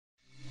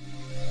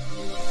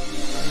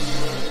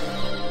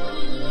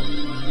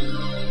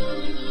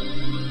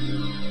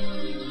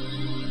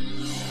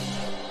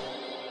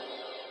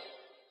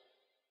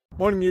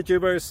Morning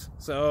YouTubers.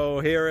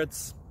 So here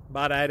it's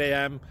about 8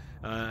 a.m.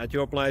 At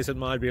your place it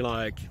might be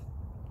like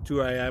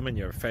 2 a.m. and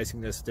you're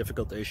facing this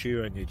difficult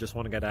issue and you just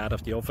want to get out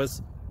of the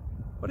office.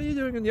 What are you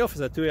doing in the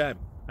office at 2 a.m.?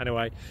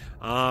 Anyway,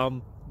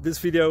 this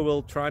video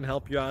will try and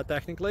help you out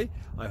technically.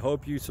 I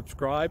hope you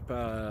subscribe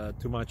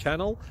to my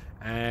channel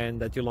and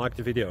that you like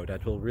the video.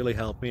 That will really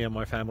help me and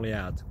my family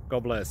out.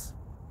 God bless.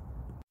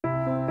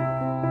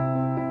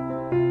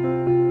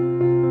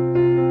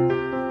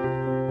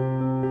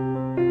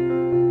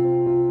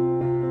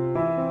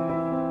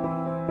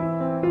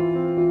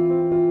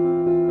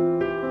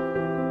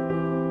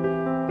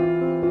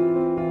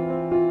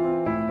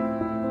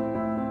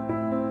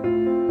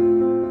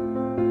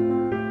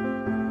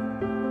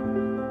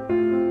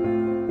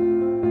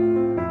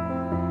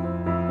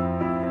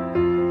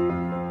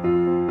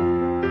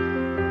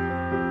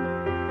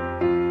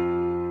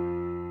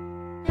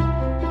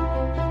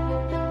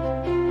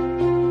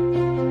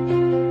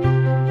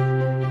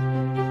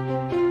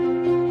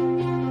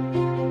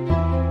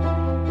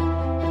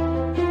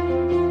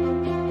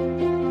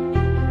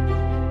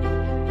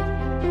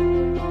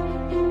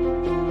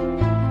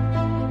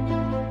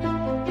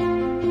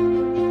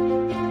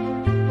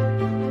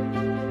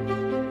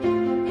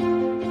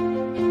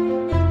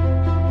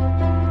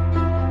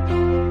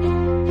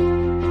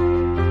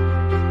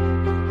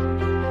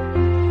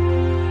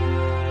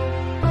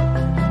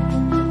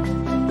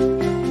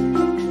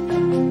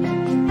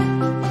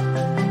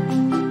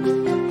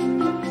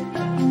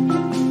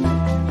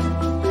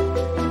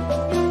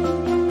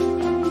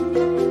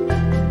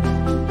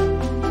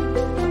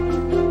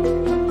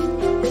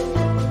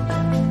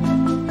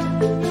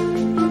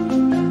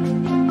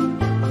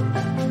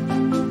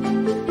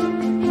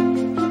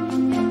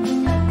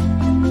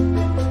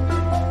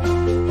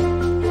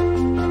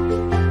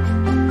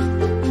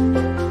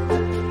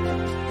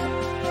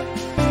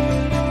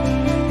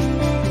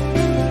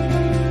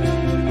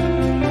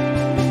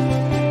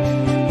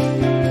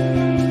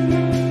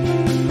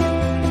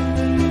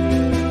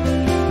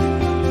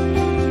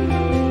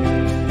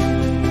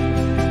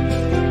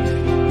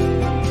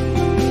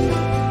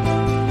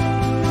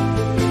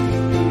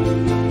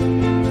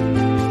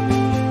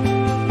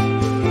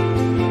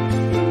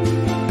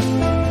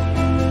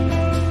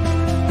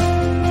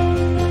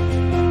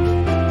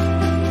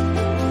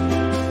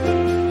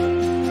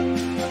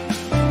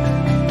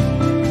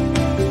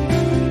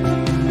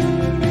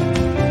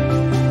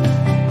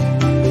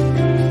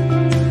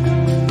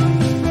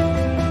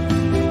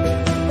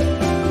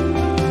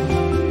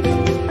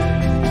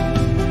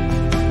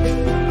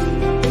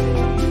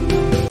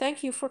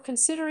 Thank you for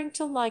considering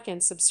to like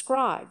and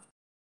subscribe.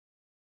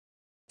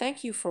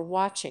 Thank you for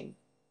watching.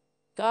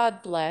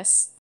 God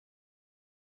bless.